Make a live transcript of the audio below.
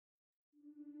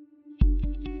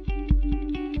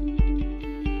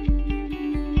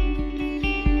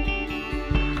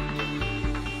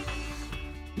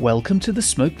Welcome to the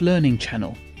Smoke Learning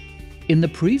channel. In the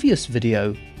previous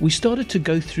video, we started to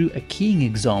go through a keying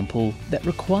example that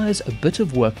requires a bit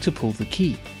of work to pull the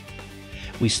key.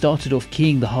 We started off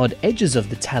keying the hard edges of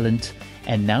the talent,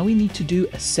 and now we need to do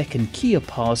a second keyer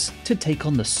pass to take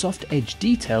on the soft edge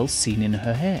details seen in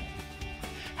her hair.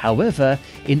 However,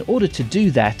 in order to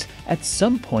do that, at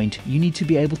some point you need to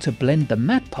be able to blend the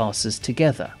matte passes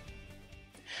together.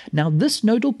 Now this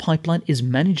nodal pipeline is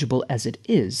manageable as it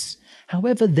is.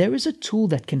 However, there is a tool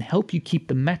that can help you keep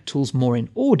the matte tools more in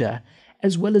order,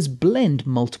 as well as blend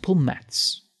multiple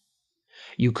mattes.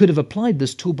 You could have applied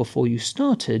this tool before you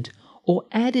started, or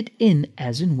add it in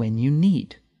as and when you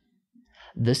need.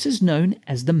 This is known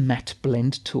as the matte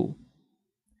blend tool.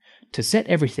 To set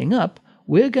everything up,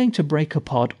 we're going to break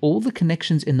apart all the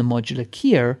connections in the modular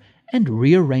keyer and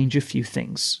rearrange a few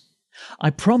things. I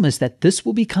promise that this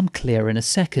will become clear in a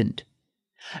second.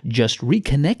 Just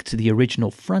reconnect the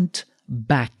original front,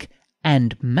 back,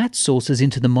 and matte sources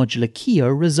into the modular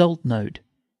keyer result node.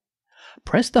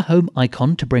 Press the home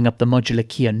icon to bring up the modular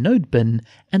keyer node bin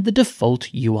and the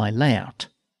default UI layout.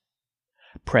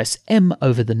 Press M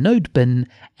over the node bin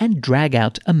and drag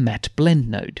out a matte blend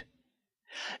node.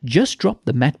 Just drop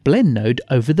the matte blend node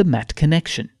over the matte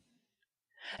connection.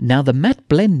 Now the matte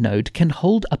blend node can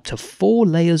hold up to 4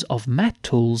 layers of matte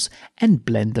tools and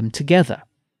blend them together.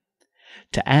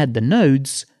 To add the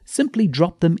nodes, simply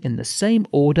drop them in the same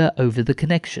order over the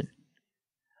connection.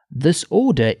 This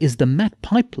order is the matte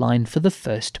pipeline for the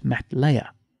first matte layer.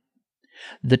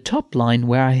 The top line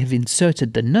where I have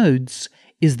inserted the nodes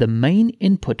is the main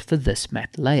input for this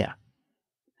matte layer.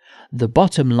 The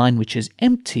bottom line, which is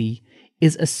empty,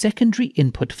 is a secondary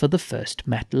input for the first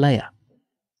matte layer.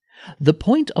 The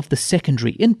point of the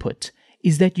secondary input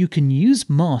is that you can use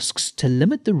masks to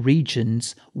limit the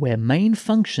regions where main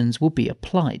functions will be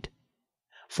applied.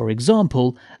 For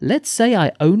example, let's say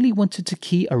I only wanted to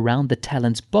key around the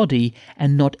talent's body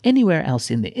and not anywhere else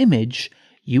in the image.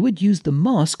 You would use the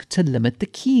mask to limit the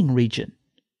keying region.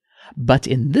 But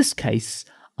in this case,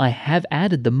 I have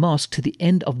added the mask to the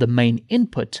end of the main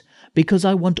input because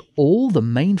I want all the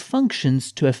main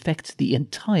functions to affect the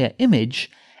entire image,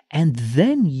 and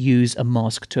then use a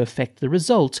mask to affect the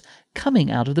result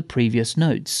coming out of the previous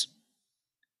nodes.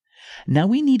 Now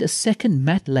we need a second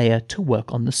matte layer to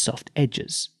work on the soft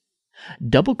edges.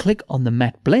 Double-click on the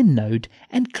matte blend node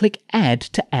and click Add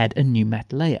to add a new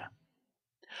matte layer.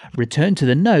 Return to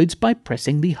the nodes by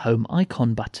pressing the Home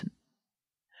icon button.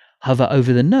 Hover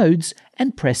over the nodes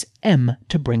and press M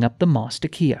to bring up the master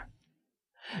keyer.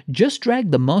 Just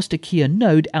drag the master keyer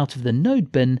node out of the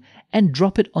node bin and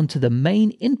drop it onto the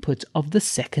main input of the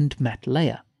second matte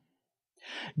layer.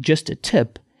 Just a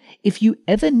tip, if you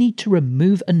ever need to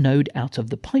remove a node out of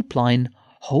the pipeline,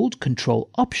 hold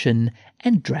Ctrl-Option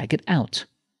and drag it out.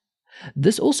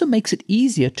 This also makes it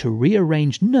easier to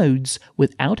rearrange nodes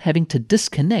without having to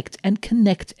disconnect and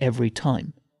connect every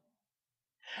time.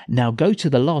 Now go to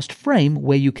the last frame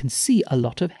where you can see a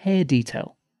lot of hair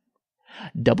detail.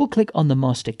 Double-click on the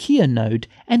master keyer node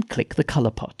and click the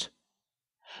color pot.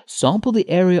 Sample the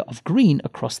area of green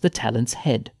across the talent's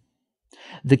head.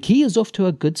 The key is off to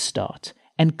a good start,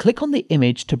 and click on the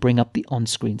image to bring up the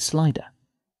on-screen slider.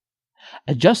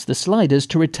 Adjust the sliders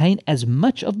to retain as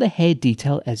much of the hair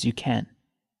detail as you can.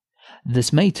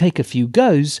 This may take a few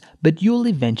goes, but you'll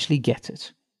eventually get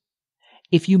it.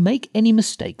 If you make any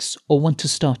mistakes or want to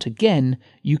start again,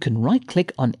 you can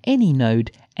right-click on any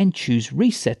node and choose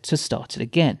Reset to start it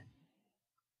again.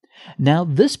 Now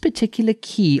this particular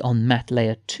key on matte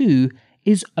layer 2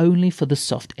 is only for the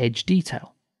soft edge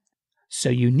detail, so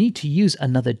you need to use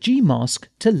another G mask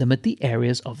to limit the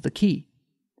areas of the key.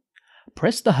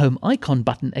 Press the Home icon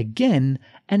button again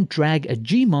and drag a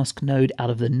G mask node out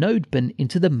of the node bin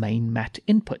into the main matte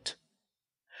input.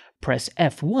 Press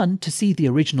F1 to see the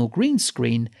original green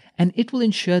screen, and it will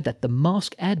ensure that the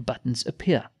mask add buttons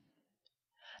appear.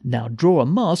 Now draw a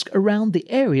mask around the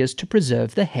areas to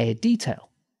preserve the hair detail.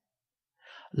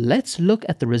 Let's look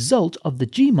at the result of the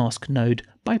G mask node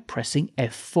by pressing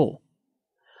F4.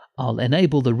 I'll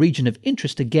enable the region of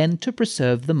interest again to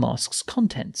preserve the mask's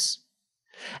contents.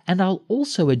 And I'll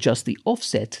also adjust the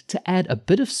offset to add a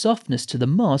bit of softness to the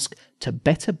mask to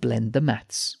better blend the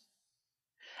mattes.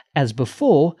 As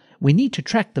before, we need to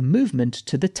track the movement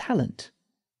to the talent.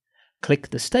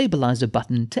 Click the stabilizer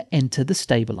button to enter the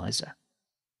stabilizer.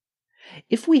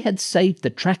 If we had saved the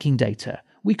tracking data,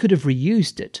 we could have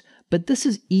reused it, but this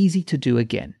is easy to do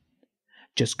again.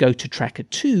 Just go to Tracker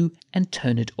 2 and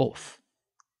turn it off.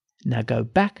 Now go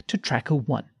back to Tracker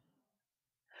 1.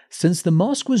 Since the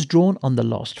mask was drawn on the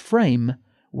last frame,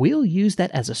 we'll use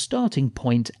that as a starting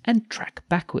point and track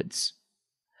backwards.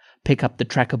 Pick up the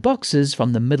tracker boxes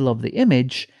from the middle of the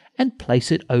image and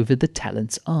place it over the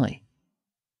talent's eye.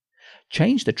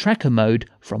 Change the tracker mode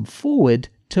from forward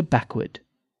to backward.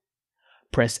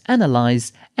 Press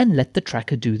Analyze and let the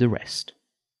tracker do the rest.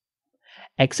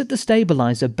 Exit the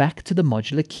stabilizer back to the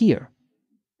modular keyer.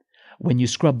 When you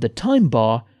scrub the time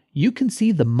bar, you can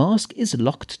see the mask is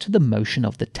locked to the motion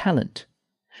of the talent.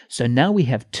 So now we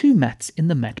have two mattes in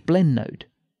the matte blend node.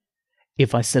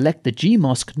 If I select the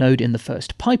Gmask node in the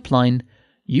first pipeline,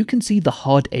 you can see the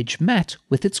hard edge matte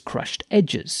with its crushed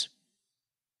edges.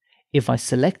 If I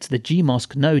select the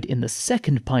Gmask node in the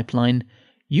second pipeline,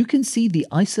 you can see the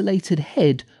isolated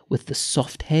head with the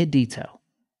soft hair detail.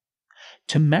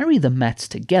 To marry the mattes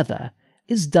together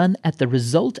is done at the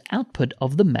result output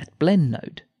of the matte blend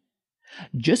node.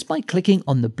 Just by clicking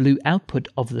on the blue output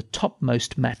of the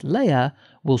topmost matte layer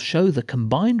will show the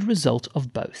combined result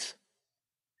of both.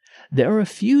 There are a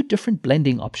few different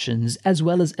blending options as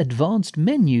well as advanced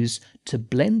menus to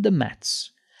blend the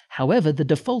mattes. However, the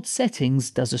default settings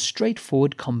does a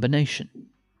straightforward combination.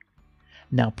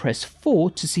 Now press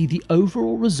 4 to see the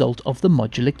overall result of the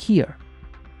modular keyer.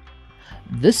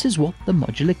 This is what the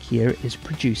modular keyer is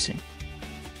producing.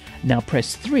 Now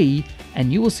press 3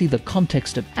 and you will see the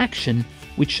context of action,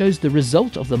 which shows the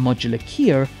result of the modular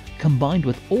keyer combined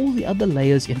with all the other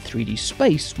layers in 3D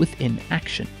space within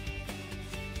action.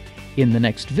 In the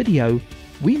next video,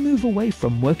 we move away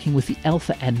from working with the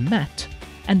alpha and matte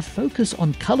and focus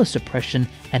on color suppression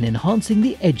and enhancing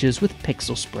the edges with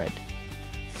pixel spread.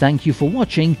 Thank you for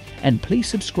watching, and please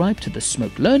subscribe to the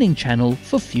Smoke Learning channel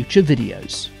for future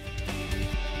videos.